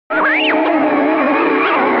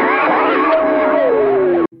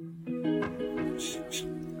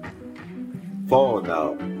Fall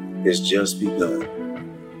now has just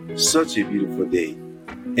begun. Such a beautiful day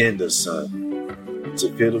in the sun. To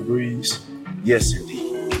feel the breeze, yes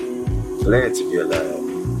indeed. Glad to be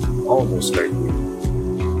alive, almost like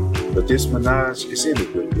me. But this menage is in a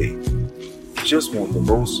good way. Just want the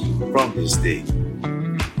most from this day.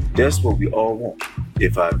 That's what we all want,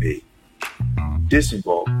 if I may.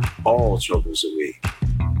 Disembark all troubles away.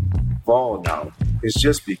 Fall now has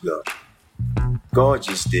just begun.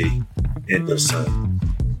 Gorgeous day in the sun.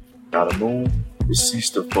 Now the moon has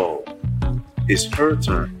ceased to fall. It's her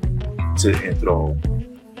turn to enthrall.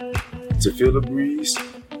 To feel the breeze,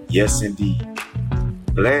 yes indeed.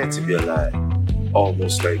 Glad to be alive,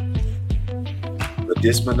 almost like me. But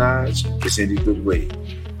this menage is in a good way.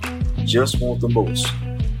 Just want the most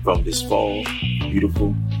from this fall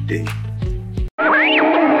beautiful day.